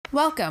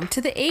Welcome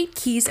to the 8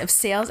 Keys of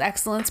Sales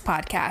Excellence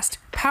podcast,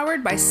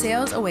 powered by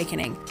Sales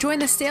Awakening. Join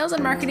the sales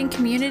and marketing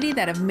community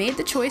that have made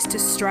the choice to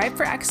strive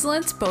for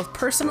excellence both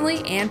personally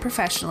and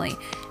professionally.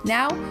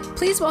 Now,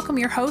 please welcome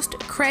your host,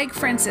 Craig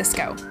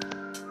Francisco.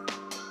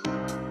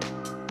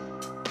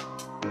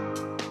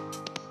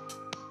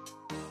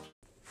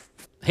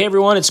 Hey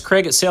everyone, it's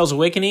Craig at Sales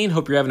Awakening.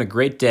 Hope you're having a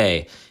great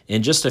day.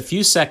 In just a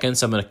few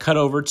seconds, I'm going to cut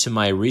over to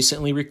my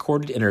recently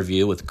recorded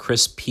interview with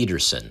Chris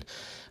Peterson.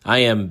 I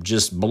am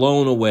just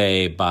blown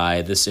away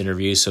by this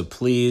interview, so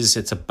please,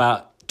 it's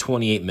about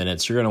 28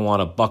 minutes. You're going to want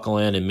to buckle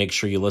in and make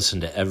sure you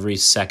listen to every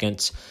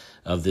second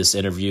of this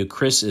interview.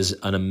 Chris is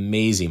an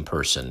amazing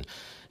person.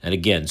 And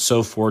again,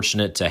 so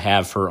fortunate to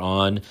have her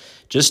on.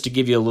 Just to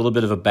give you a little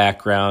bit of a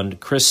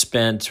background, Chris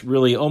spent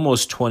really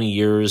almost 20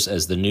 years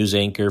as the news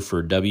anchor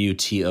for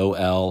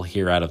WTOL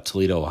here out of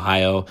Toledo,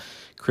 Ohio.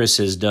 Chris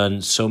has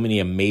done so many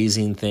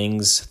amazing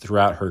things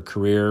throughout her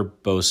career,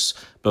 both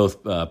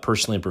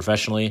personally and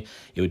professionally.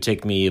 It would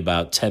take me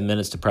about 10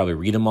 minutes to probably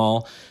read them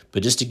all.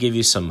 But just to give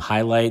you some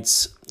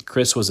highlights,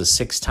 Chris was a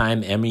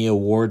 6-time Emmy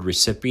Award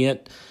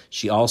recipient.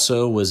 She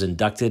also was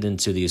inducted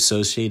into the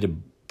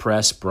Associated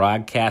Press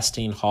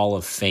Broadcasting Hall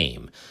of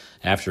Fame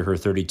after her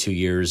 32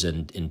 years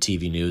in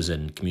TV news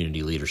and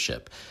community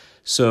leadership.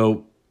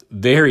 So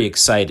very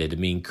excited. I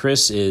mean,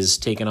 Chris is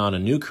taking on a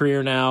new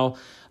career now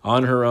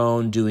on her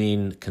own,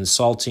 doing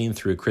consulting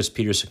through Chris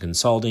Peterson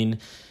Consulting.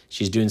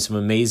 She's doing some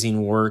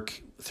amazing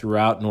work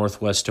throughout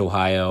Northwest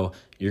Ohio.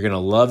 You're going to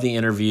love the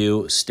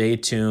interview. Stay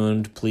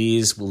tuned.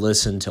 Please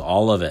listen to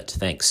all of it.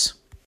 Thanks.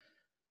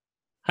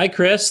 Hi,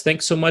 Chris.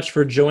 Thanks so much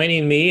for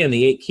joining me in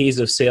the 8 Keys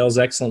of Sales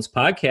Excellence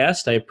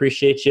podcast. I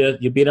appreciate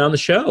you being on the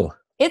show.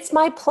 It's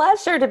my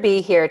pleasure to be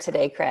here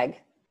today, Craig.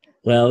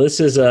 Well, this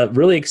is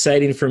really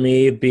exciting for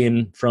me,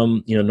 being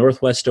from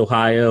Northwest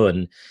Ohio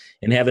and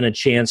having a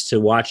chance to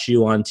watch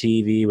you on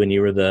TV when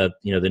you were the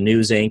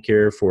news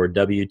anchor for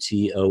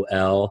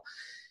WTOL.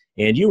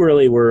 And you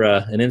really were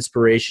an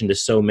inspiration to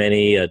so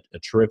many, a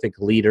terrific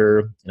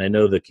leader. And I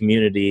know the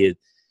community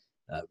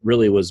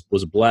really was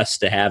blessed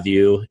to have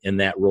you in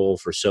that role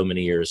for so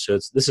many years. So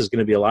this is going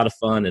to be a lot of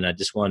fun, and I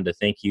just wanted to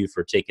thank you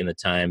for taking the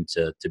time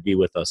to be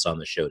with us on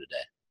the show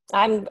today.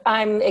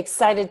 I'm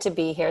excited to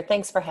be here.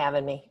 Thanks for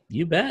having me.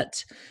 You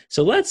bet.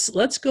 So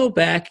let's go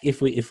back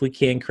if we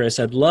can, Chris.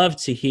 I'd love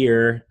to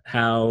hear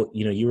how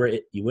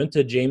you went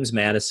to James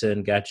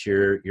Madison, got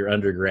your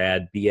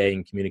undergrad BA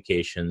in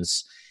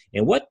communications,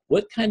 and what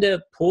kind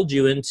of pulled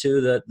you into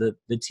the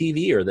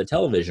TV or the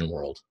television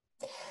world?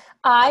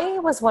 I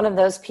was one of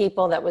those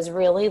people that was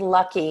really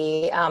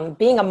lucky.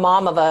 Being a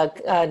mom of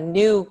a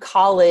new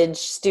college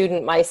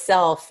student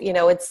myself,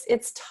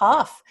 it's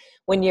tough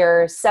when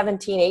you're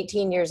 17,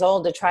 18 years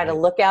old to try to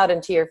look out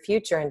into your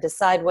future and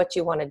decide what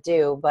you want to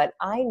do. But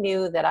I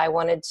knew that I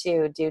wanted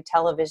to do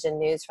television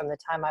news from the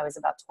time I was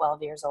about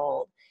 12 years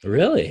old.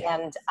 Really?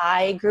 And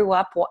I grew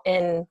up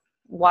in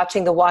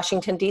watching the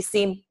Washington,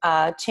 D.C.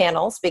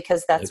 channels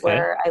because that's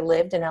where I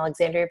lived, in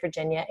Alexandria,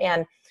 Virginia.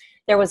 And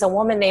there was a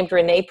woman named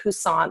Renee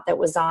Poussaint that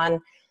was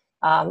on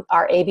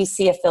our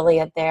ABC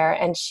affiliate there,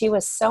 and she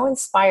was so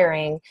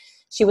inspiring.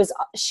 She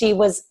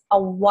was a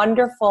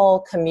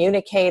wonderful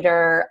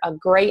communicator, a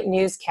great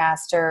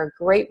newscaster,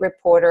 great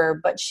reporter,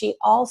 but she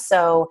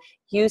also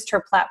used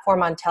her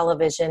platform on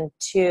television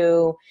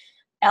to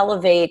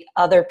elevate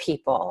other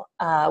people,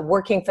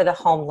 working for the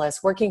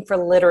homeless, working for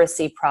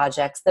literacy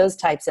projects, those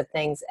types of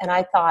things. And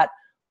I thought,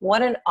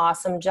 what an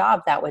awesome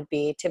job that would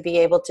be to be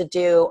able to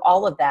do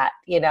all of that,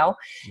 Yeah.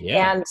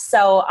 And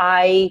so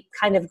I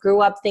kind of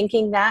grew up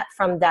thinking that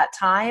from that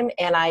time,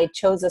 and I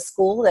chose a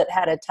school that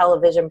had a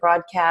television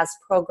broadcast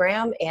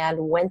program and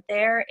went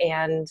there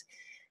and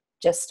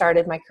just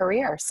started my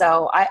career.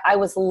 So I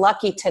was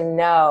lucky to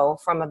know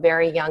from a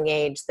very young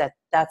age that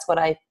that's what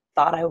I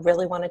thought I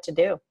really wanted to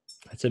do.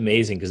 That's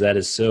amazing, because that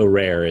is so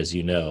rare, as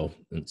you know.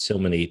 And so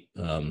many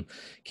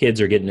kids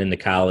are getting into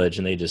college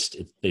and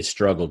they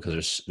struggle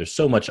because there's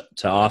so much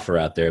to offer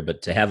out there.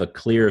 But to have a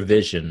clear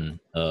vision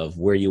of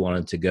where you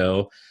wanted to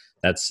go,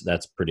 that's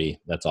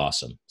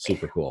awesome.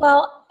 Super cool.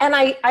 Well, and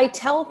I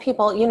tell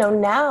people,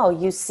 now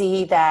you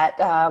see that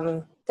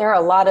there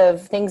are a lot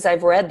of things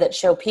I've read that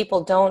show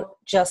people don't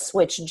just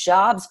switch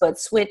jobs, but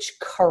switch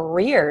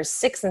careers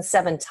 6 and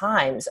 7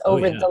 times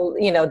over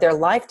their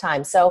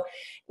lifetime. So,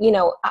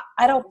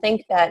 I don't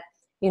think that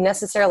you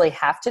necessarily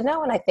have to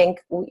know. And I think,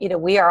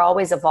 we are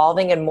always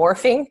evolving and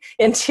morphing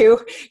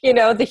into,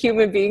 the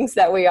human beings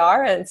that we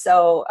are. And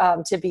so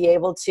to be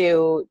able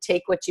to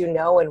take what you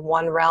know in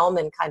one realm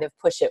and kind of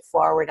push it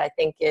forward, I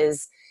think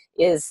is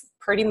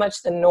pretty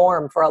much the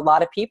norm for a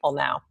lot of people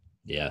now.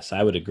 Yes,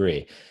 I would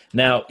agree.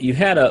 Now, you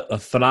had a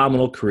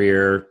phenomenal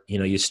career.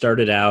 You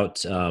started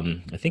out,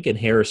 I think, in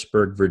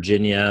Harrisburg,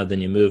 Virginia,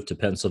 then you moved to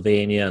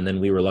Pennsylvania, and then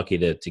we were lucky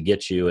to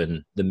get you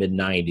in the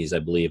mid-'90s, I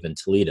believe, in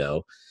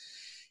Toledo.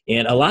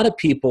 And a lot of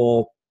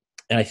people,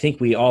 And I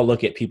think we all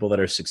look at people that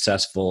are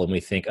successful and we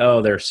think,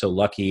 oh, they're so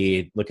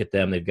lucky. Look at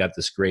them. They've got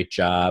this great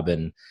job.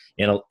 And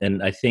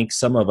I think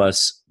some of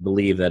us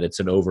believe that it's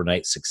an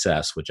overnight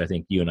success, which I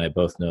think you and I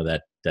both know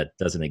that that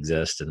doesn't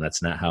exist. And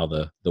that's not how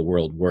the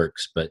world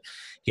works. But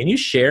can you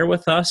share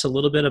with us a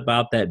little bit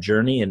about that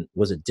journey? And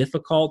was it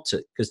difficult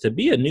because to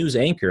be a news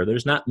anchor,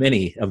 there's not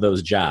many of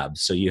those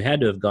jobs. So you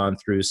had to have gone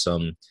through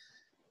some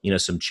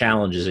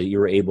challenges that you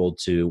were able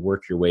to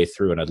work your way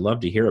through. And I'd love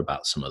to hear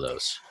about some of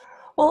those.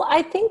 Well,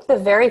 I think the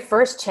very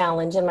first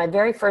challenge in my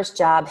very first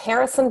job,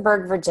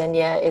 Harrisonburg,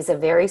 Virginia, is a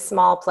very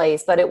small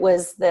place, but it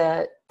was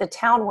the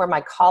town where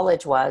my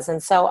college was.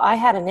 And so I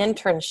had an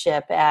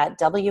internship at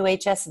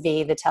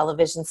WHSV, the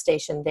television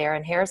station there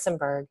in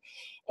Harrisonburg.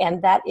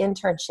 And that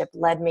internship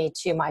led me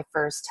to my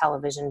first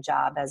television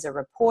job as a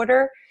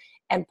reporter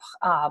and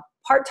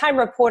part-time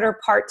reporter,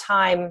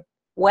 part-time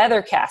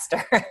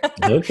weathercaster.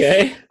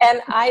 Okay.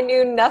 And I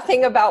knew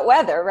nothing about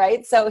weather,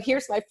 right? So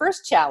here's my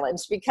first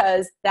challenge,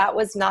 because that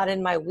was not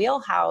in my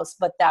wheelhouse,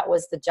 but that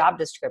was the job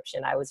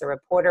description. I was a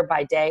reporter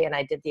by day and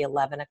I did the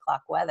 11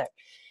 o'clock weather.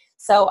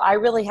 So I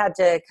really had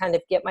to kind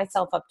of get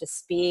myself up to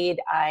speed.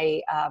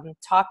 I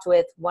talked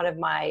with one of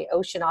my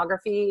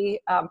oceanography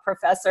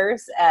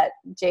professors at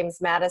James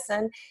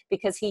Madison,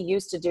 because he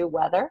used to do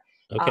weather.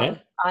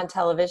 Okay. On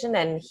television,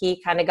 and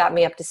he kind of got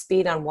me up to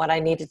speed on what I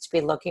needed to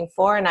be looking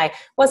for. And I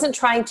wasn't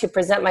trying to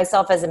present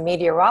myself as a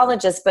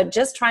meteorologist, but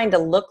just trying to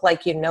look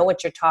like you know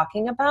what you're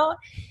talking about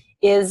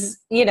is,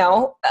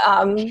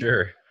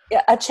 Sure.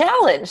 a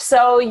challenge.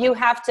 So you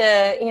have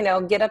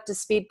to, get up to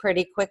speed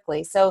pretty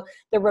quickly. So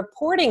the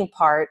reporting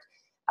part,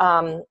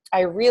 I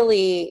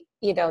really,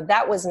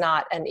 that was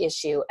not an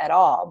issue at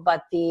all,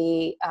 but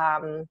the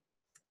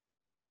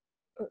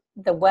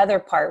weather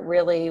part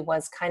really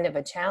was kind of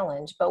a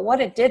challenge. But what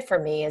it did for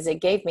me is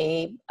it gave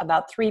me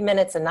about 3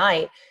 minutes a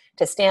night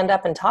to stand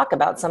up and talk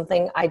about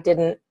something I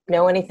didn't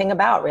know anything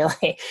about,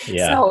 really.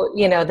 Yeah. So,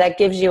 that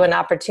gives you an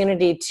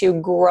opportunity to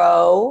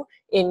grow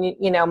in,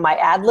 my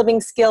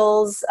ad-libbing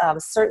skills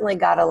certainly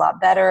got a lot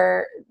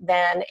better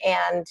then.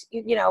 And,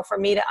 for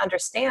me to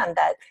understand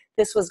that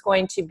this was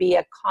going to be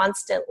a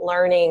constant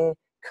learning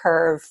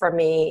curve for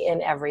me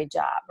in every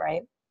job,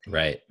 right?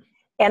 Right.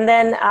 And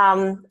then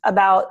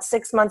about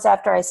 6 months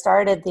after I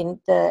started,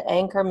 the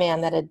anchor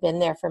man that had been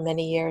there for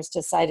many years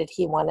decided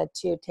he wanted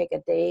to take a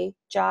day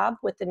job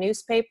with the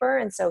newspaper.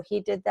 And so he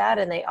did that,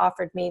 and they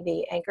offered me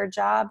the anchor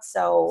job.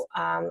 So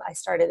I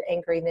started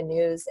anchoring the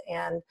news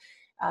and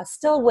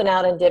still went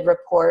out and did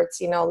reports.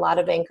 A lot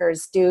of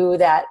anchors do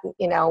that.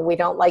 We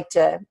don't like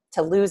to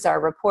lose our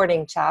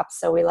reporting chops.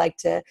 So we like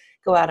to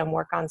go out and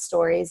work on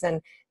stories.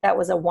 And that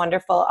was a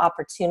wonderful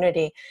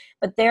opportunity.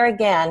 But there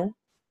again,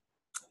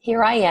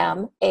 here I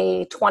am,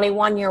 a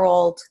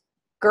 21-year-old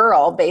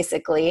girl,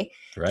 basically,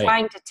 right,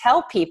 trying to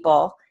tell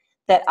people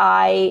that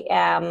I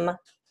am,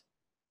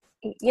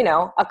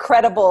 a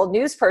credible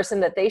news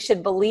person that they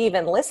should believe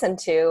and listen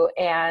to.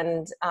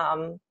 And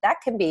that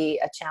can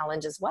be a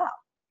challenge as well.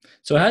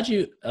 So how'd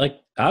you,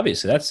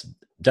 obviously that's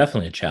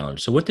definitely a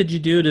challenge. So what did you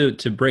do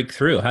to break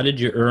through? How did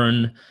you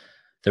earn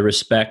the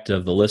respect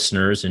of the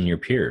listeners and your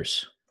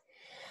peers?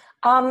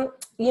 I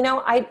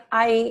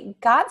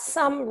got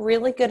some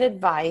really good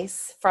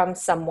advice from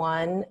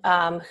someone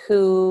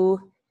who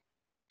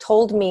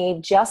told me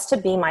just to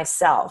be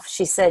myself.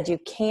 She said, you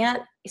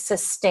can't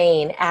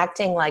sustain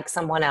acting like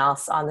someone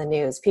else on the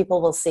news.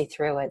 People will see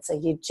through it. So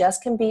you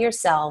just can be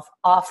yourself,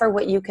 offer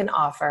what you can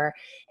offer,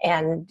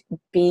 and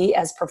be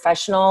as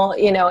professional,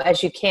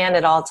 as you can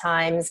at all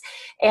times.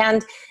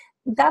 And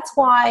that's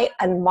why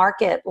a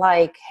market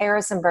like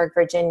Harrisonburg,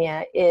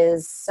 Virginia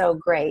is so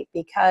great,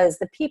 because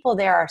the people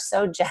there are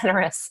so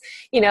generous.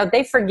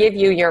 They forgive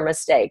you your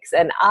mistakes.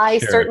 And I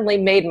Sure. certainly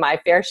made my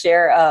fair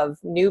share of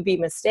newbie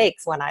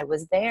mistakes when I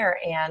was there.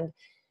 And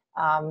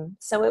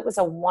so it was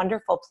a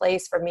wonderful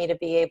place for me to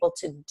be able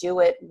to do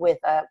it with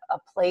a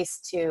place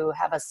to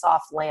have a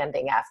soft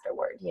landing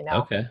afterward,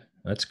 Okay,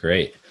 that's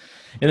great.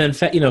 And then,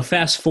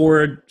 fast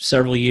forward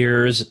several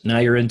years, now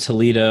you're in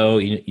Toledo.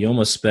 You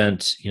almost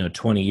spent,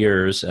 20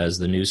 years as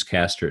the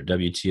newscaster at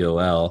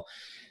WTOL.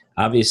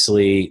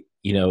 Obviously,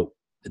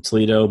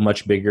 Toledo,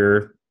 much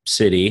bigger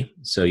city.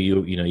 So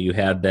you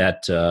had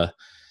that,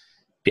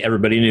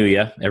 everybody knew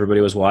you, everybody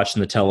was watching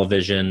the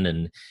television.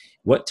 And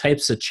what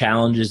types of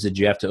challenges did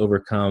you have to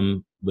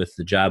overcome with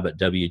the job at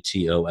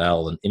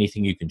WTOL, and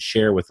anything you can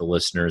share with the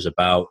listeners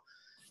about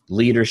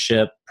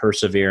leadership,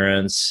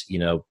 perseverance,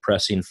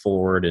 pressing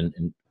forward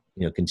and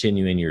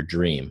continuing your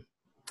dream?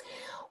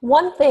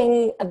 One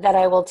thing that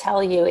I will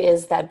tell you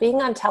is that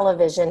being on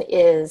television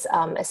is,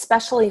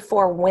 especially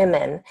for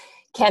women,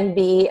 can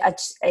be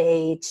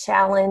a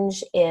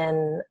challenge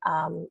in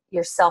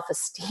your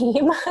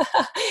self-esteem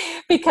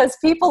because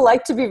people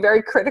like to be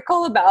very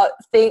critical about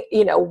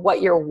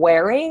what you're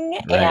wearing,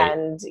 Right.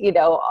 and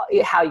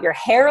how your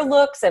hair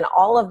looks and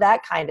all of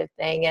that kind of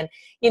thing. And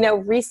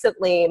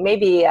recently,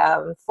 maybe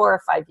 4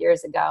 or 5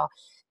 years ago,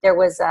 there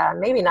was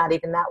maybe not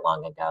even that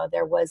long ago,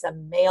 there was a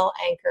male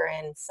anchor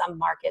in some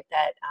market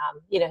that,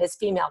 his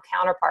female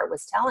counterpart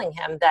was telling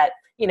him that,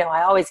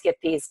 I always get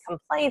these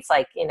complaints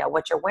like,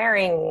 what you're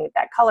wearing,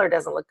 that color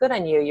doesn't look good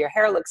on you. Your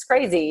hair looks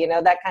crazy,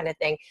 that kind of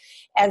thing.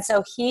 And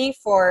so he,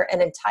 for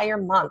an entire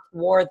month,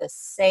 wore the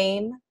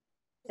same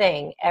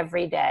thing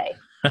every day.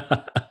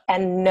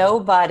 And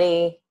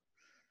nobody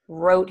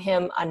wrote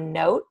him a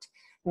note.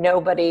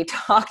 Nobody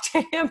talked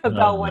to him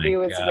about what he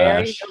was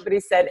wearing.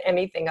 Nobody said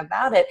anything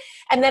about it.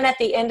 And then at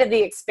the end of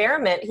the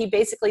experiment, he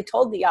basically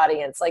told the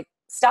audience, like,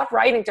 stop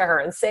writing to her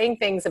and saying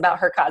things about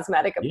her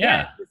cosmetic appearance.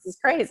 Yeah. This is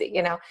crazy,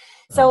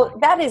 So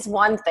that is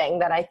one thing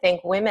that I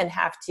think women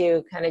have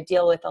to kind of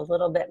deal with a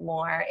little bit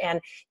more. And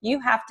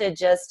you have to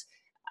just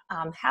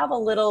have a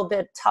little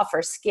bit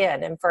tougher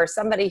skin. And for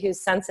somebody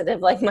who's sensitive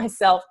like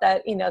myself,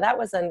 that, that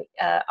was a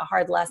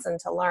hard lesson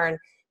to learn.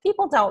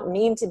 People don't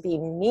mean to be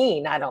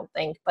mean, I don't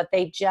think, but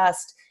they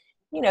just,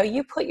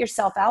 you put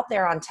yourself out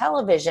there on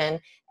television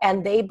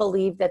and they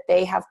believe that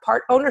they have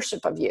part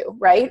ownership of you,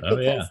 right?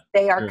 Because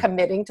they are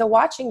committing to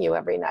watching you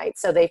every night.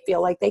 So they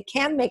feel like they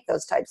can make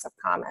those types of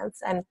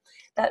comments. And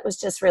that was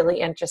just really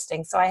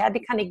interesting. So I had to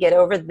kind of get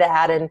over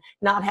that and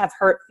not have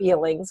hurt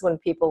feelings when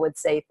people would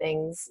say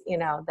things,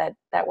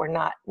 that were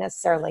not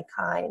necessarily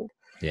kind.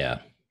 Yeah.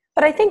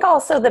 But I think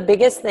also the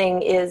biggest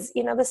thing is,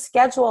 the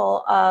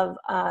schedule of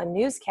a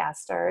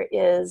newscaster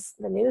is,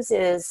 the news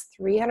is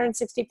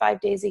 365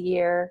 days a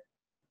year,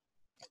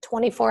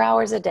 24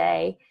 hours a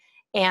day,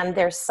 and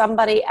there's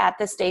somebody at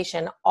the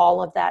station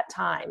all of that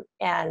time.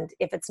 And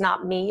if it's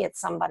not me, it's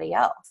somebody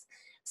else.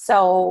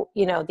 So,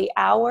 the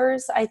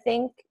hours, I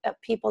think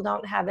people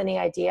don't have any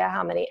idea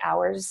how many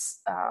hours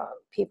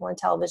people in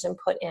television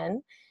put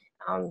in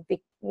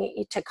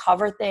to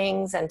cover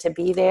things and to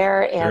be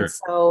there. And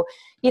so,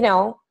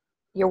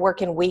 you're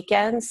working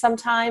weekends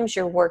sometimes,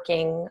 you're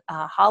working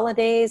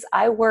holidays.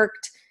 I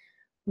worked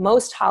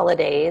most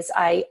holidays.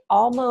 I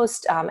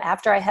almost,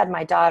 after I had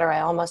my daughter, I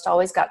almost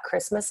always got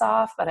Christmas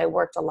off, but I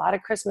worked a lot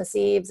of Christmas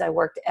Eves. I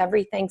worked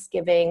every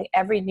Thanksgiving,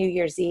 every New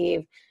Year's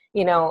Eve,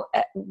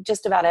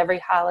 just about every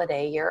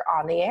holiday you're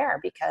on the air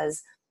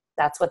because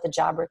that's what the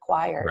job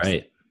requires.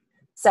 Right.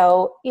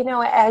 So,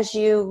 as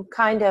you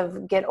kind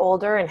of get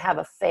older and have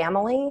a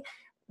family,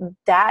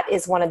 that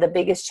is one of the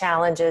biggest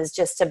challenges,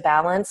 just to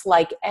balance,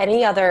 like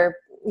any other,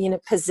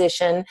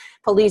 position,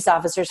 police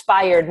officers,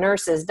 fired,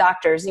 nurses,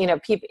 doctors,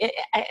 people,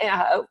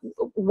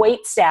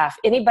 wait staff,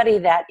 anybody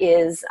that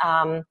is,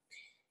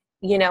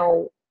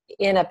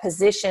 in a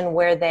position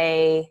where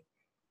they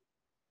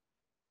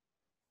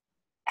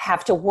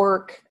have to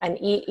work and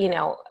eat,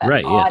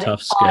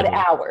 odd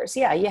hours.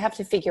 Yeah. You have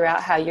to figure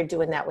out how you're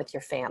doing that with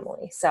your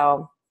family.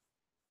 So.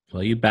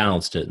 Well, you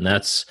balanced it, and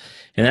that's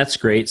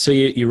great. So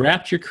you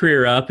wrapped your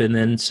career up, and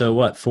then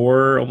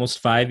almost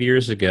 5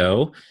 years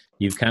ago,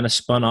 you've kind of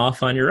spun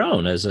off on your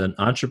own as an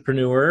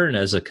entrepreneur and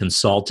as a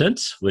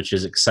consultant, which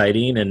is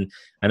exciting. And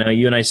I know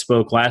you and I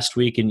spoke last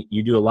week, and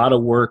you do a lot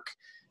of work,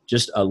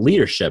 just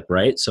leadership,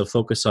 right? So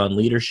focus on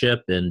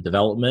leadership and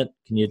development.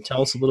 Can you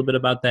tell us a little bit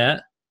about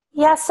that?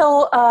 Yeah.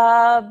 So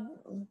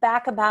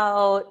back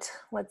about,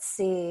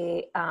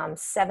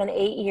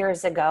 7-8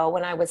 years ago,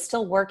 when I was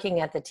still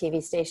working at the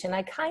TV station,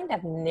 I kind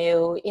of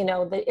knew,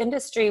 the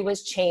industry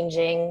was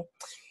changing,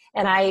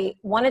 and I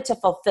wanted to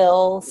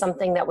fulfill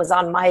something that was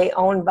on my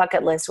own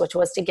bucket list, which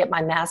was to get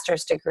my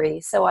master's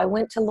degree. So I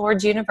went to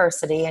Lourdes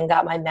University and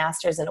got my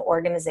master's in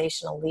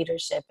organizational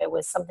leadership. It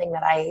was something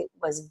that I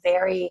was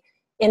very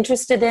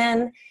interested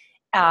in,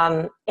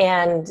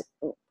 and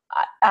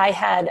I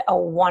had a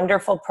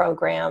wonderful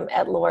program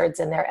at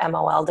Lourdes in their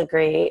MOL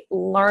degree,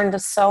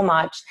 learned so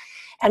much.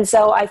 And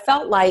so I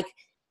felt like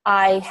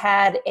I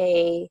had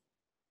an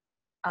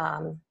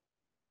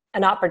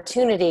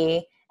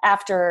opportunity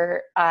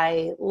after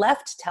I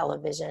left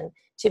television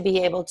to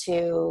be able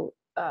to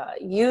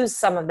use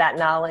some of that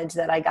knowledge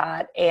that I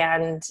got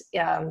and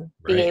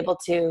be able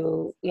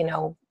to,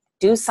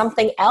 do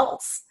something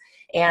else.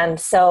 And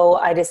so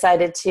I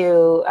decided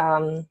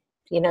to,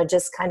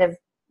 just kind of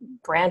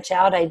branch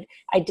out. I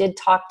did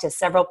talk to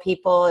several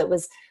people. It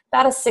was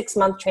about a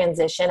 6-month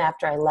transition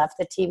after I left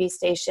the TV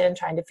station,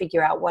 trying to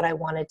figure out what I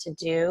wanted to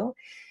do.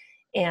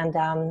 And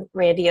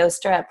Randy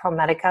Oster at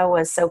ProMedica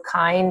was so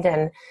kind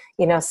and,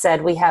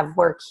 said, we have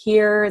work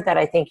here that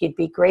I think you'd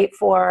be great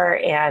for.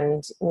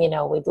 And,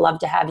 we'd love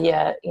to have you,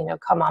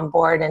 come on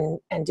board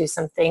and do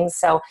some things.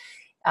 So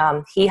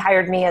he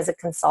hired me as a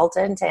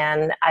consultant,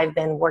 and I've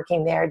been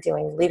working there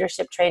doing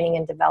leadership training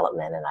and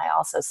development. And I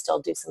also still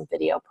do some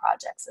video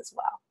projects as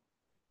well.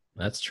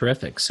 That's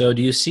terrific. So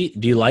do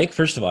you like,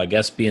 first of all, I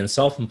guess being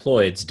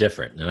self-employed is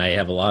different. And I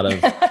have a lot of,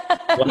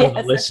 of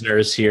the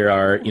listeners here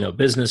are,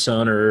 business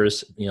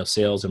owners,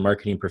 sales and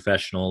marketing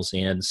professionals,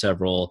 and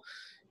several,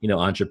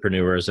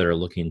 entrepreneurs that are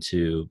looking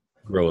to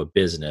grow a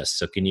business.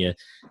 So can you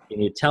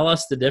tell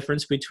us the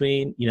difference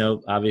between,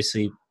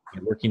 obviously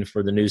working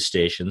for the news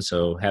station,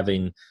 so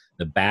having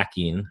the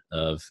backing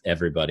of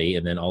everybody,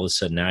 and then all of a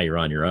sudden now you're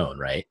on your own,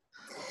 right?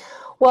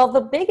 Well,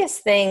 the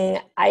biggest thing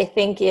I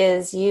think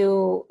is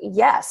you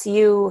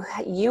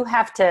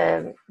have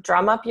to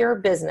drum up your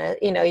business,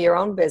 your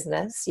own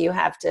business. You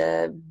have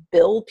to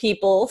bill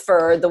people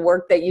for the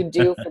work that you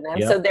do for them.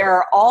 Yep. So there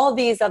are all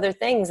these other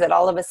things that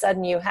all of a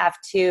sudden you have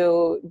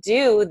to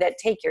do that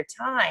take your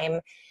time.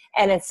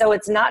 And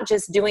it's not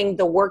just doing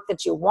the work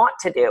that you want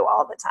to do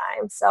all the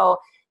time. So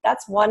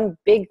that's one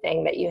big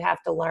thing that you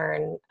have to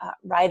learn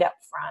right up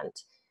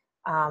front.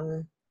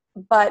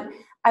 But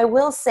I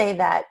will say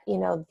that,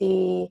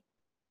 the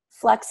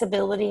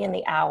flexibility in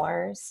the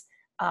hours,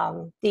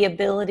 the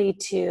ability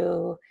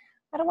to,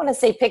 I don't want to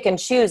say pick and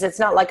choose. It's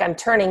not like I'm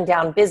turning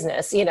down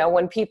business,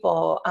 when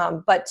people,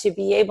 but to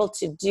be able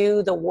to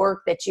do the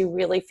work that you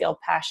really feel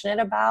passionate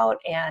about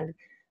and,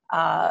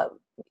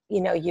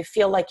 you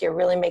feel like you're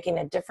really making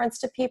a difference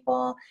to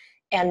people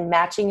and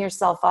matching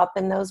yourself up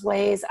in those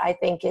ways, I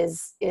think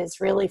is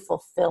really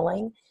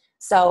fulfilling.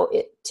 So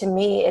to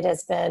me, it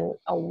has been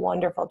a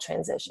wonderful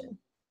transition.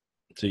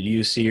 So do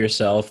you see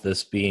yourself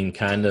this being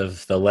kind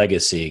of the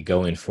legacy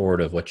going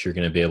forward of what you're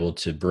going to be able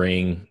to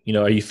bring?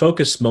 Are you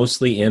focused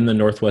mostly in the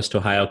Northwest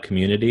Ohio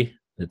community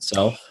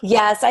itself?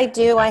 Yes, I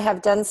do. I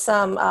have done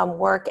some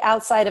work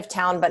outside of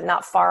town, but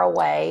not far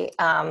away.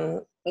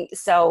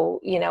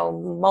 So,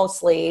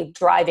 mostly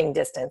driving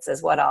distance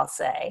is what I'll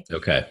say.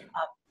 Okay.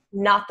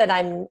 Not that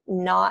I'm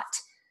not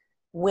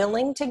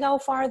willing to go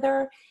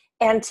farther.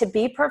 And to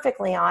be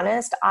perfectly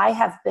honest, I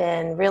have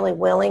been really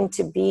willing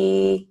to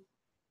be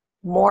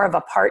more of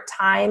a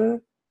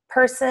part-time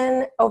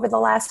person over the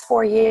last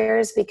 4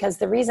 years, because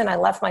the reason I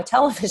left my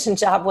television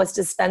job was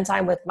to spend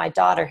time with my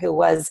daughter who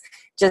was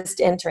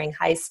just entering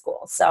high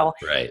school. So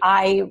right.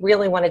 I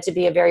really wanted to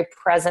be a very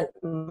present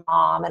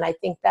mom. And I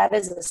think that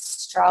is a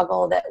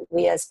struggle that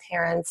we as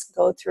parents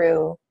go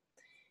through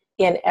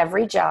in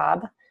every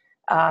job.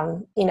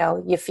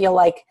 You feel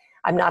like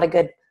I'm not a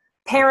good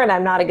parent,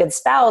 I'm not a good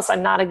spouse,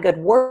 I'm not a good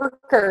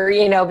worker,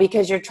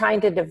 because you're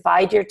trying to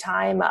divide your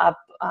time up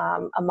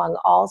among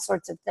all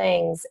sorts of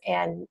things,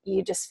 and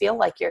you just feel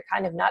like you're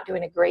kind of not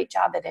doing a great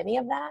job at any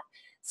of that.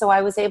 So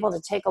I was able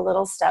to take a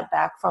little step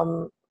back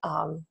from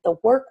the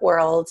work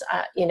world,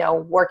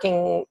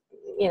 working,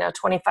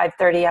 25,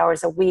 30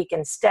 hours a week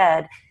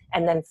instead,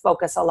 and then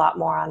focus a lot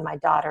more on my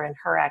daughter and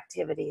her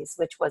activities,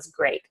 which was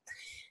great.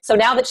 So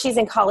now that she's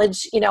in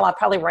college, I'll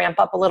probably ramp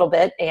up a little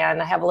bit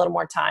and I have a little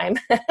more time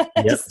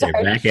to start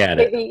you're back at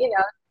maybe,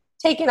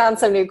 taking on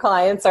some new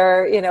clients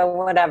or,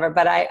 whatever.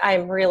 But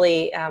I'm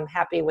really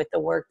happy with the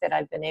work that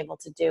I've been able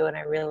to do. And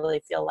I really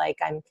feel like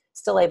I'm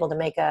still able to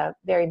make a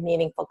very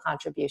meaningful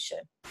contribution.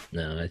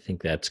 No, I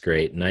think that's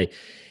great. And I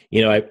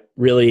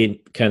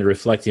really kind of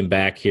reflecting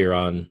back here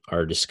on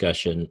our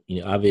discussion,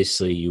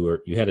 obviously you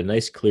had a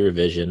nice clear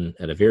vision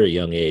at a very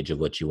young age of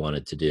what you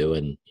wanted to do.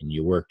 And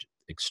you worked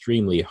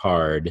extremely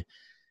hard,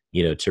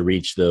 to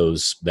reach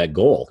that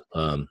goal,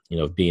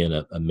 of being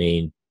a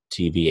main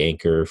TV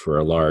anchor for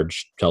a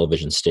large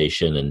television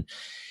station.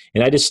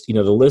 And I just,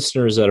 the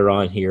listeners that are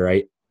on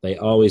here, they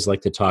always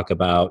like to talk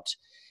about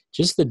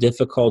just the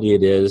difficulty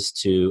it is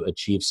to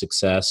achieve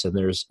success. And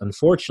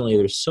unfortunately,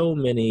 there's so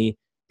many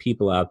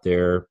people out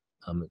there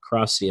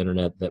across the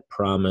internet that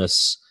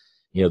promise,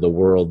 the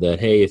world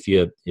that, hey, if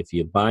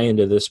you buy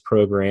into this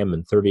program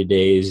in 30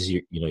 days,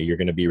 you're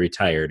going to be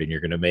retired and you're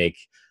going to make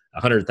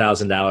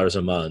 $100,000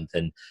 a month.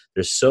 And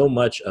there's so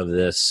much of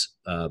this,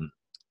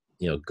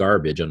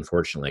 garbage,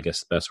 unfortunately, I guess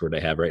the best word I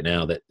have right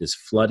now, that is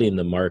flooding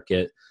the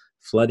market,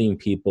 flooding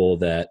people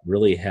that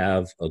really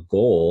have a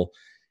goal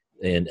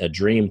and a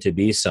dream to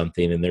be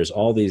something. And there's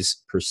all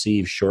these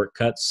perceived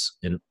shortcuts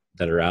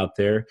that are out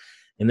there.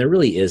 And there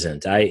really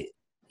isn't.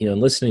 In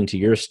listening to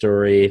your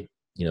story,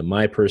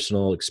 my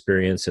personal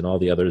experience and all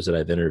the others that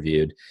I've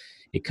interviewed,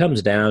 it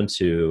comes down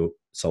to,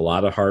 it's a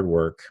lot of hard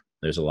work.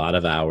 There's a lot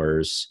of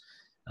hours,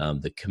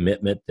 the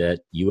commitment that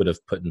you would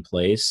have put in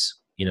place,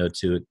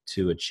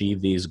 to achieve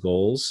these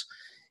goals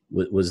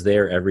was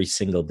there every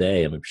single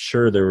day. I'm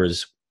sure there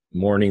was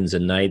mornings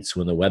and nights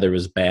when the weather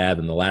was bad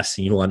and the last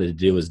thing you wanted to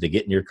do was to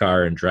get in your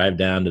car and drive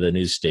down to the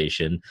news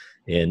station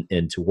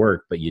and to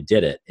work, but you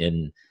did it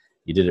and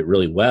you did it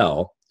really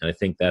well. And I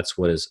think that's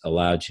what has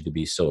allowed you to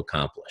be so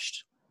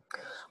accomplished.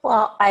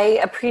 Well,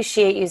 I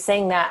appreciate you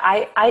saying that.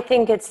 I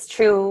think it's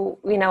true,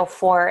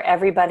 for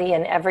everybody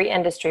in every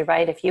industry,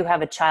 right? If you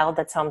have a child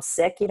that's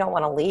homesick, you don't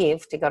want to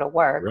leave to go to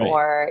work. Right.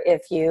 Or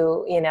if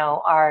you,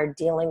 are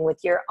dealing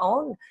with your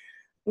own,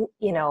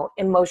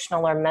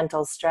 emotional or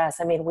mental stress.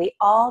 I mean, we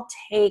all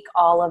take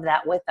all of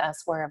that with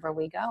us wherever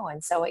we go.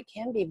 And so it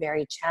can be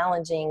very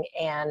challenging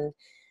and,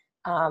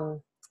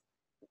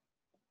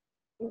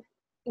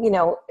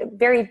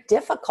 very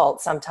difficult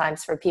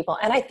sometimes for people.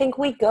 And I think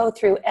we go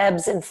through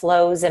ebbs and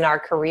flows in our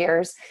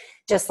careers,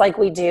 just like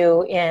we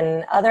do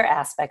in other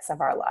aspects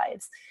of our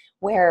lives,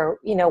 where,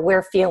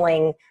 we're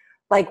feeling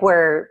like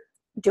we're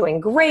doing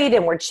great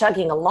and we're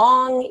chugging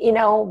along,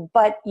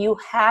 but you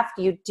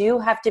do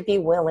have to be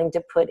willing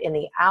to put in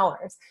the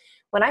hours.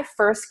 When I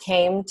first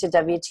came to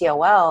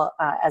WTOL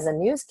as a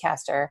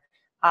newscaster,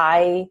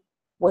 I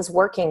was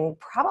working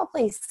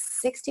probably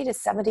 60 to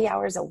 70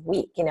 hours a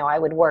week. I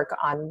would work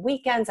on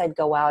weekends. I'd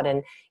go out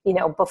and,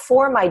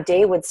 before my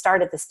day would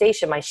start at the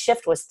station, my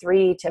shift was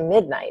 3 to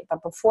midnight.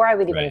 But before I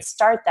would even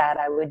start that,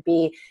 I would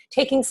be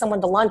taking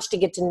someone to lunch to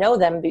get to know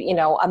them,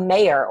 a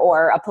mayor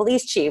or a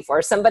police chief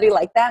or somebody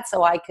like that.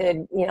 So I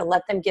could,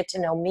 let them get to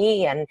know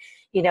me and,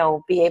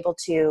 be able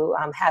to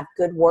have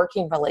good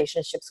working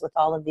relationships with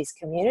all of these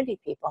community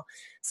people.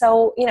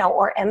 So,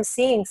 or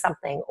emceeing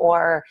something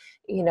or,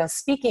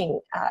 speaking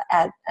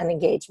at an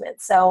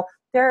engagement. So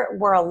there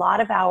were a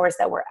lot of hours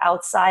that were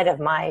outside of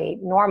my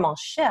normal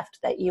shift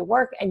that you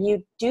work, and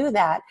you do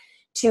that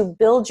to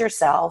build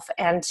yourself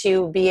and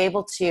to be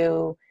able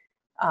to,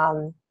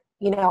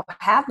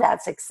 have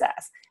that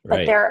success.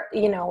 But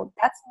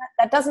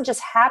that doesn't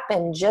just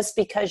happen just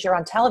because you're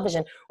on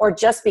television or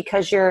just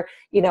because you're,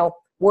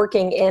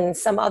 working in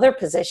some other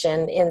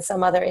position in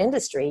some other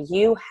industry.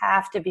 You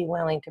have to be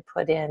willing to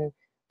put in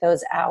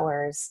those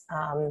hours.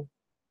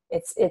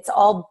 It's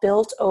all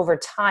built over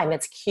time.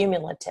 It's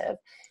cumulative.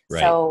 Right.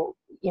 So,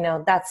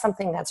 that's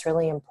something that's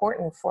really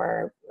important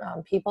for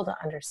people to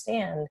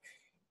understand.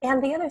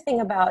 And the other thing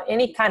about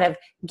any kind of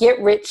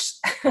get rich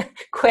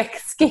quick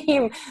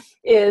scheme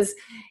is,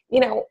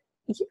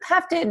 you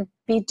have to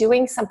be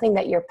doing something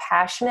that you're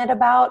passionate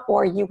about,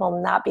 or you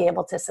will not be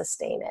able to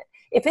sustain it.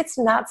 If it's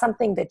not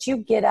something that you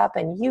get up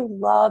and you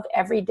love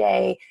every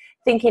day,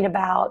 thinking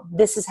about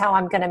this is how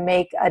I'm going to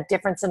make a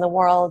difference in the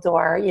world,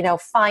 or,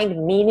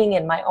 find meaning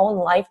in my own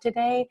life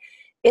today,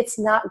 it's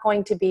not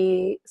going to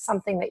be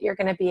something that you're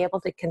going to be able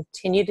to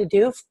continue to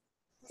do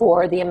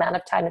for the amount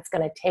of time it's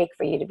going to take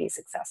for you to be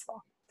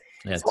successful.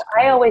 That's so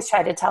great. I always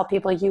try to tell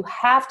people you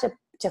have to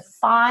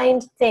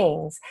find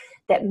things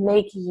that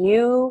make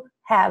you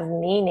have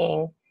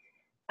meaning,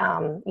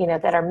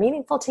 that are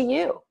meaningful to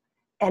you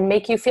and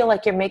make you feel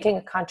like you're making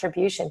a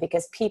contribution,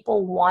 because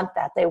people want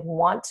that. They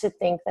want to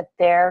think that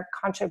their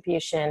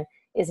contribution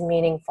is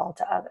meaningful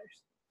to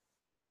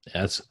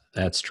others.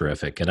 That's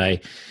terrific.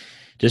 And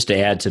just to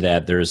add to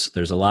that,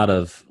 there's a lot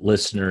of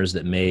listeners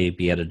that may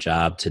be at a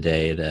job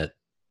today that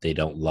they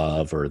don't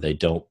love, or they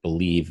don't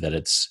believe that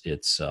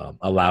it's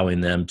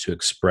allowing them to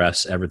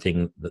express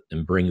everything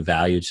and bring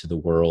value to the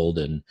world.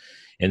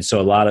 And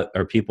so a lot of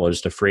our people are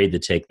just afraid to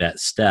take that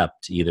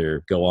step to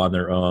either go on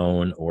their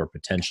own or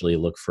potentially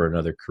look for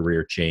another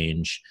career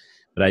change.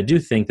 But I do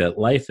think that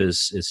life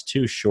is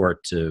too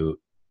short to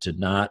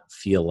not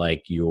feel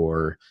like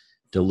you're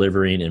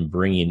delivering and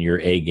bringing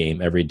your A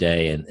game every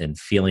day and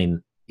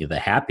feeling the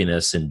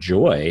happiness and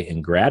joy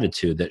and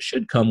gratitude that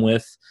should come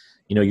with,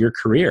 your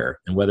career.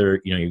 And whether,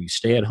 you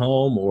stay at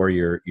home or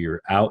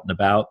you're out and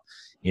about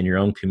in your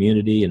own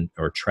community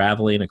or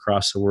traveling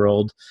across the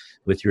world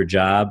with your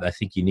job, I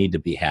think you need to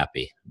be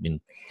happy. I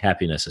mean,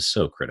 happiness is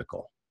so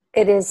critical.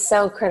 It is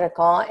so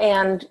critical.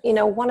 And,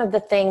 one of the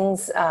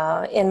things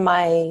in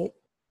my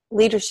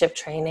leadership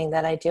training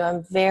that I do,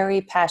 I'm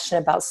very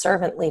passionate about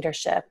servant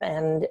leadership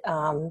and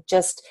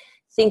just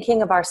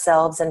thinking of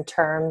ourselves in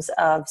terms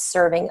of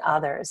serving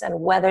others, and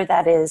whether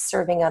that is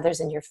serving others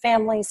in your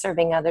family,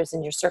 serving others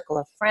in your circle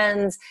of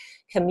friends,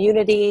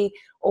 community,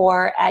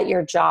 or at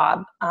your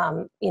job.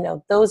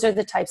 Those are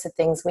the types of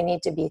things we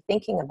need to be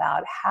thinking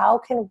about. How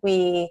can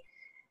we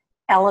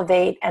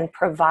elevate and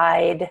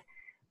provide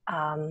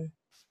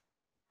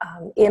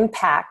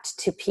impact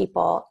to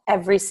people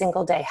every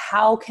single day?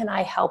 How can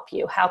I help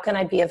you? How can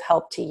I be of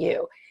help to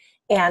you?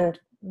 And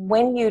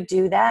when you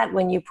do that,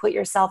 when you put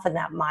yourself in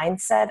that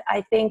mindset,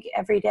 I think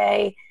every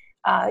day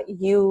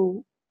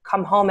you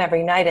come home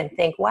every night and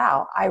think,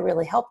 wow, I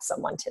really helped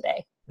someone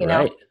today. You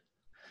know?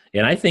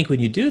 And I think when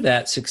you do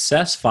that,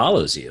 success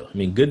follows you. I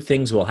mean, good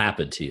things will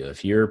happen to you.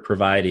 If you're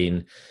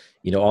providing,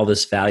 all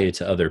this value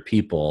to other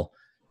people,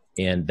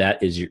 and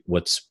that is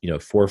what's,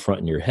 forefront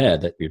in your head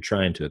that you're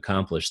trying to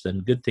accomplish, then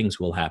good things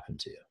will happen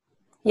to you.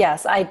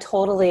 Yes, I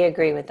totally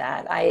agree with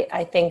that.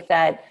 I think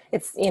that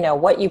it's,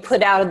 what you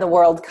put out in the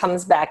world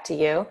comes back to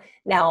you.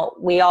 Now,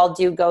 we all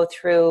do go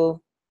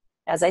through,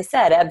 as I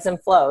said, ebbs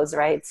and flows,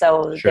 right?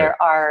 So Sure.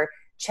 There are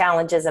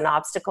challenges and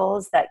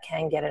obstacles that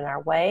can get in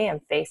our way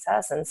and face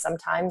us. And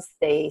sometimes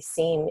they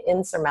seem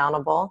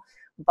insurmountable.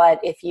 But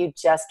if you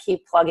just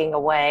keep plugging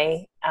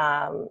away,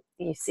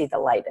 you see the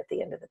light at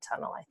the end of the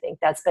tunnel. I think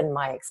that's been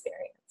my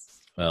experience.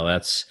 Well,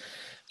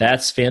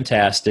 that's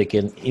fantastic.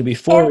 And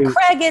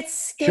Craig, it's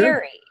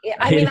scary. Sure.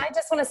 I mean, I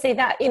just want to say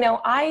that,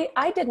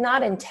 I did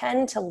not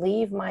intend to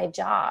leave my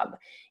job.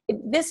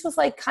 This was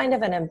like kind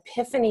of an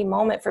epiphany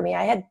moment for me.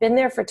 I had been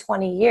there for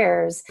 20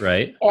 years.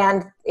 Right.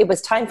 And it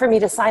was time for me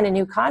to sign a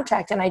new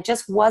contract. And I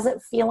just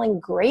wasn't feeling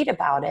great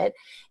about it.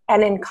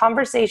 And in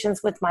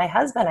conversations with my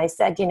husband, I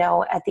said,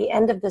 at the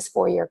end of this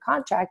 4-year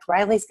contract,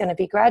 Riley's going to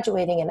be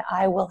graduating and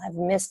I will have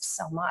missed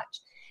so much.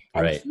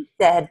 And He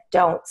said,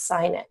 don't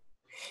sign it.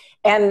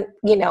 And,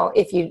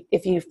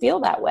 if you feel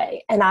that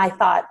way. And I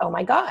thought, oh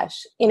my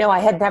gosh, I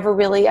had never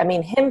really,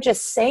 him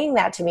just saying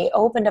that to me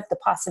opened up the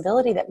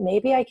possibility that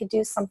maybe I could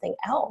do something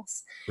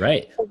else.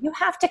 Right. So you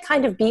have to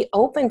kind of be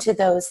open to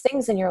those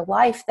things in your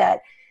life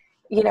that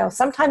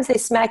sometimes they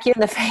smack you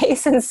in the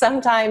face, and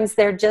sometimes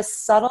they're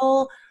just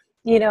subtle,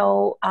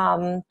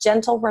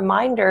 gentle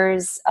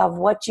reminders of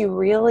what you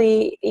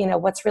really,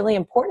 what's really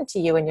important to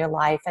you in your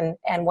life,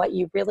 and what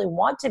you really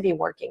want to be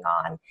working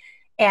on.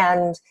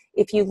 And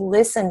if you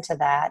listen to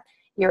that,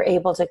 you're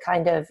able to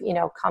kind of,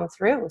 come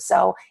through.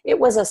 So it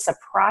was a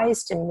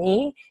surprise to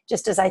me,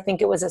 just as I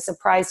think it was a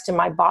surprise to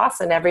my boss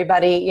and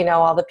everybody,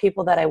 all the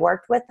people that I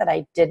worked with, that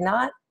I did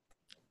not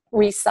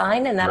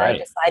resign and that I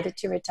decided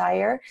to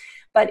retire.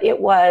 But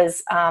it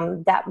was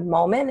that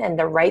moment and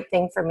the right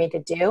thing for me to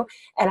do.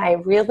 And I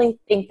really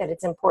think that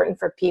it's important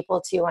for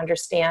people to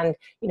understand,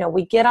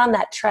 we get on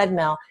that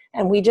treadmill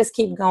and we just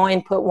keep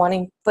going, put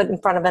one foot in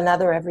front of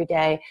another every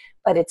day.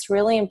 But it's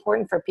really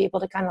important for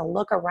people to kind of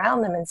look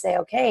around them and say,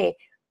 okay,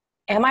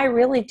 am I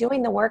really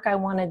doing the work I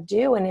want to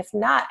do? And if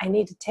not, I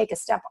need to take a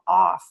step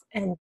off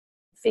and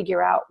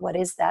figure out what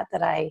is that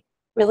I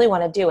really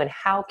want to do, and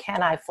how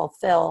can I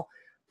fulfill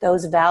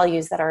those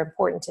values that are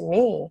important to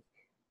me.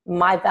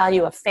 My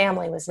value of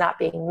family was not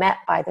being met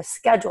by the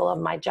schedule of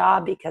my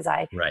job because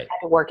I had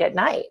to work at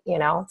night,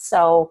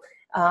 So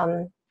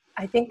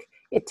I think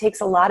it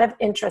takes a lot of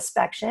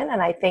introspection.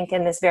 And I think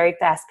in this very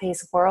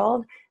fast-paced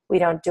world, we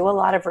don't do a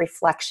lot of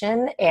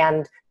reflection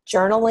and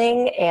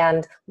journaling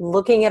and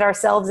looking at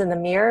ourselves in the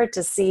mirror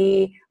to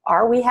see,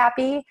 are we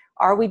happy?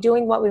 Are we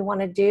doing what we want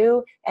to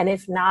do? And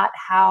if not,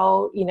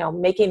 how,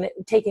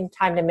 taking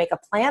time to make a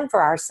plan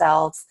for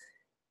ourselves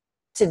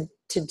to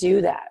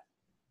do that.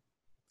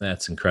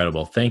 That's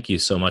incredible. Thank you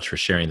so much for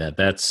sharing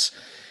that.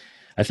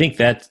 I think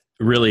that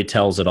really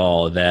tells it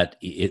all, that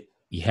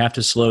you have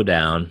to slow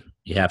down,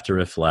 you have to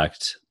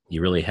reflect,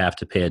 you really have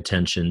to pay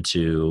attention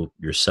to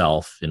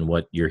yourself and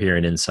what you're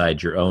hearing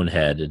inside your own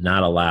head, and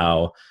not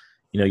allow,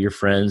 your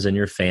friends and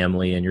your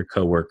family and your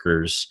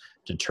coworkers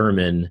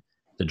determine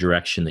the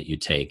direction that you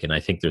take. And I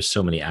think there's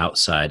so many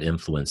outside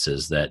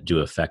influences that do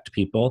affect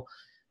people.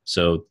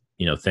 So,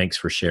 thanks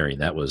for sharing.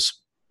 That was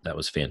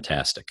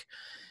fantastic.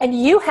 And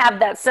you have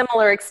that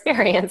similar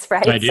experience,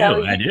 right? I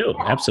do.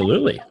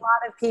 Absolutely. A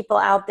lot of people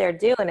out there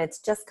do, and it's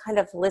just kind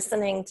of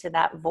listening to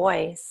that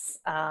voice,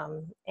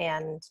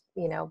 and,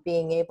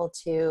 being able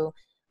to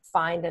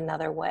find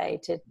another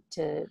way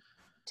to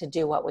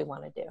do what we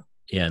want to do.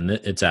 Yeah, and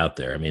it's out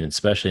there. I mean,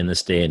 especially in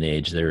this day and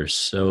age, there's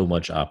so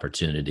much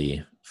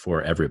opportunity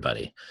for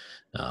everybody,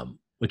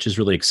 which is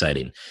really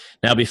exciting.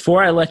 Now,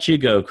 before I let you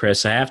go,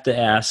 Chris, I have to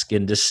ask,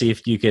 and just see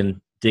if you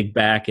can dig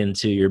back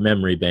into your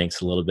memory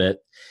banks a little bit.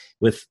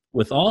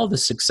 With all the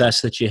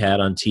success that you had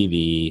on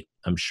TV,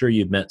 I'm sure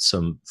you've met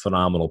some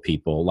phenomenal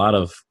people, a lot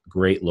of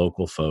great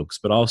local folks,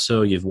 but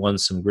also you've won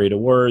some great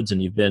awards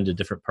and you've been to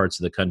different parts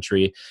of the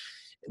country.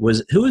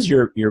 Who was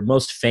your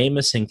most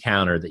famous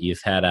encounter that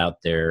you've had out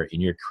there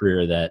in your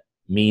career that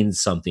means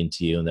something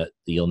to you and that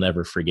you'll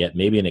never forget?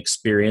 Maybe an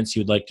experience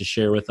you'd like to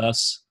share with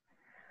us?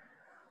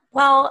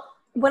 Well,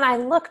 when I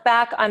look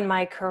back on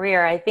my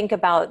career, I think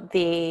about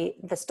the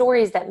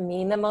stories that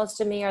mean the most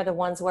to me are the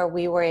ones where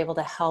we were able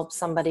to help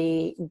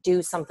somebody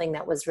do something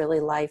that was really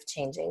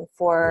life-changing.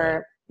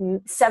 For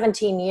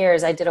 17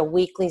 years, I did a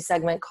weekly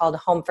segment called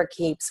Home for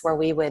Keeps, where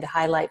we would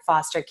highlight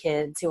foster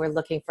kids who were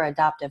looking for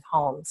adoptive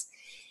homes.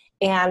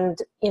 And,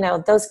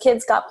 those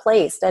kids got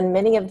placed, and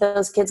many of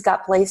those kids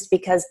got placed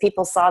because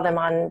people saw them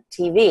on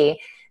TV.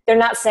 They're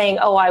not saying,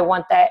 oh, I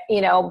want that,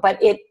 but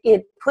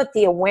it put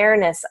the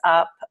awareness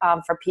up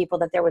for people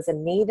that there was a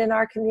need in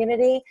our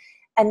community.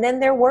 And then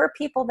there were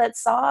people that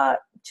saw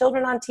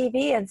children on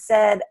TV and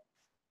said,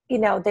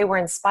 they were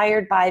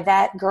inspired by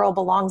that girl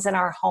belongs in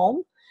our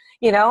home,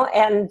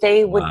 and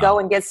they would go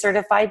and get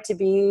certified to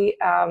be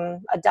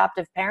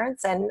adoptive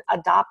parents and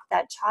adopt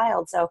that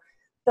child. So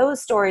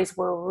those stories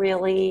were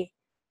really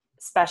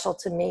special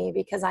to me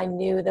because I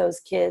knew those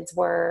kids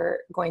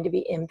were going to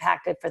be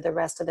impacted for the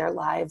rest of their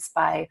lives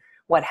by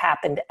what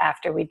happened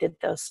after we did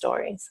those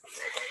stories.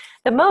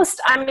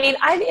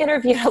 I've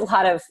interviewed a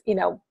lot of,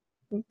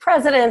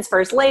 presidents,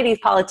 first ladies,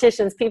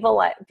 politicians, people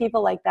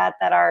like that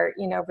are,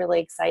 really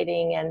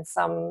exciting, and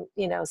some,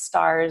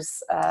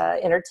 stars,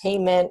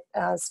 entertainment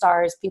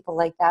stars, people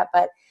like that.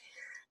 But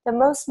the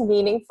most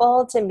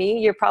meaningful to me,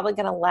 you're probably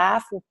going to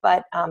laugh,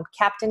 but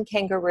Captain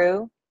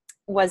Kangaroo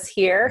was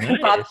here, nice.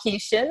 Bob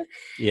Keeshan,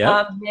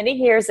 many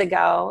years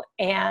ago.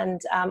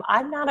 And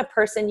I'm not a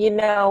person,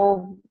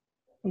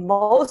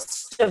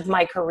 most of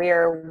my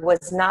career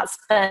was not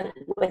spent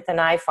with an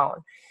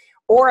iPhone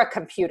or a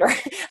computer.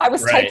 I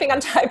was typing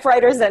on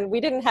typewriters, and we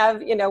didn't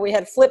have, we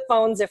had flip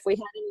phones if we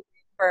had any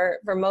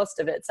for most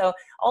of it. So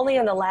only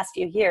in the last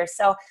few years.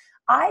 So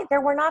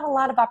there were not a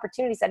lot of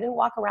opportunities. I didn't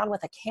walk around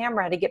with a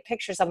camera to get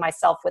pictures of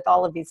myself with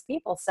all of these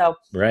people. So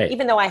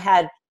even though I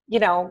had,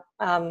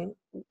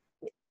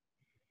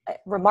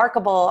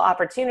 remarkable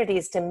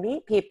opportunities to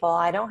meet people,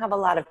 I don't have a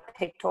lot of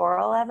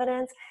pictorial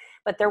evidence.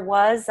 But there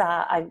was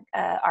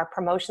our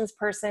promotions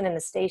person in the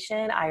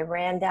station. I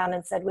ran down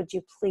and said, would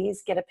you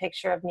please get a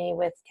picture of me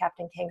with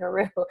Captain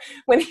Kangaroo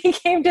when he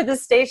came to the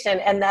station?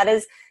 And that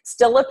is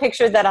still a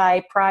picture that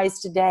I prize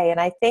today. And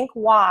I think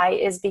why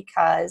is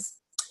because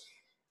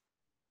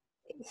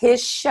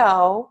his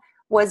show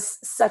was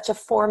such a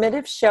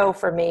formative show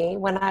for me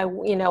when I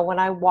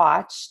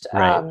watched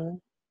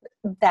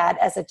that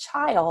as a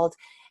child.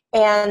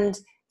 And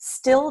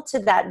still to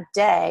that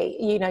day,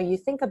 you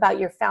think about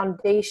your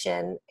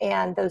foundation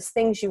and those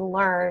things you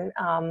learn,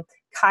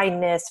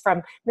 kindness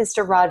from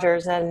Mr.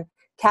 Rogers and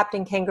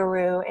Captain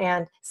Kangaroo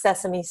and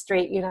Sesame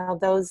Street,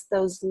 those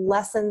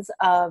lessons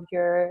of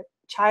your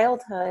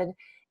childhood.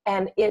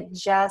 And it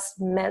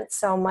just meant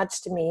so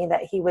much to me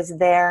that he was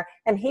there,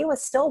 and he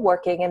was still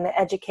working in the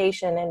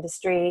education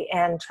industry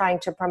and trying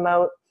to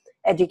promote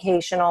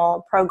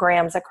educational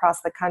programs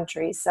across the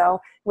country. So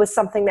it was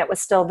something that was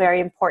still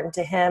very important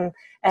to him.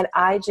 And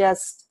I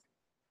just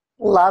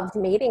loved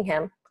meeting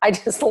him. I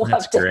just loved it.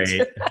 That's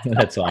great.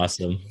 That's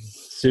awesome.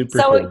 Super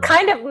so cool.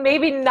 Kind of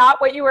maybe not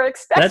what you were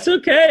expecting. That's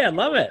okay. I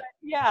love it.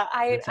 Yeah.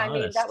 I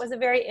mean, that was a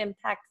very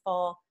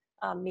impactful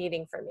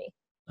meeting for me.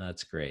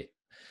 That's great.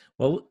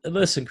 Well,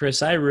 listen,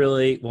 Chris, I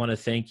really want to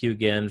thank you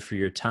again for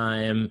your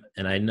time.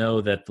 And I know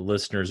that the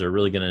listeners are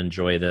really going to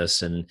enjoy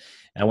this. And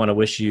I want to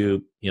wish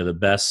you, the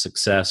best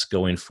success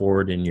going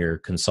forward in your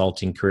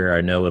consulting career.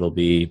 I know it'll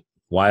be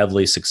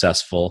wildly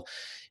successful.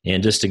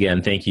 And just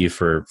again, thank you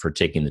for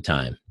taking the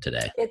time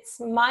today.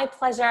 It's my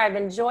pleasure. I've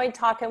enjoyed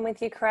talking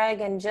with you,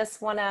 Craig, and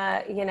just want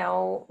to,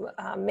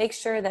 make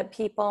sure that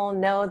people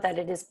know that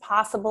it is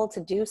possible to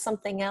do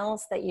something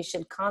else, that you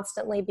should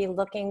constantly be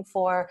looking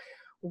for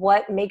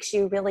what makes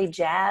you really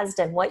jazzed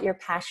and what you're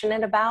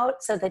passionate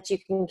about, so that you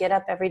can get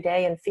up every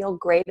day and feel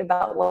great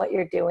about what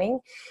you're doing.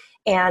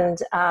 And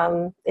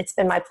it's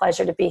been my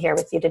pleasure to be here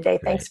with you today.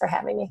 Great. Thanks for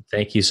having me.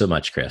 Thank you so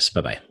much, Chris.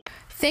 Bye-bye.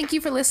 Thank you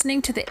for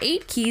listening to the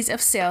 8 Keys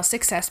of Sales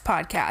Success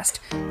podcast.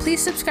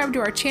 Please subscribe to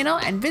our channel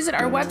and visit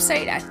our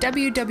website at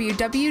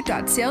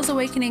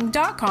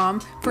www.salesawakening.com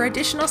for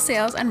additional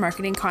sales and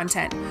marketing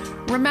content.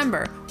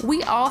 Remember,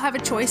 we all have a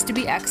choice to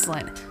be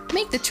excellent.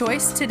 Make the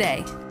choice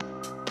today.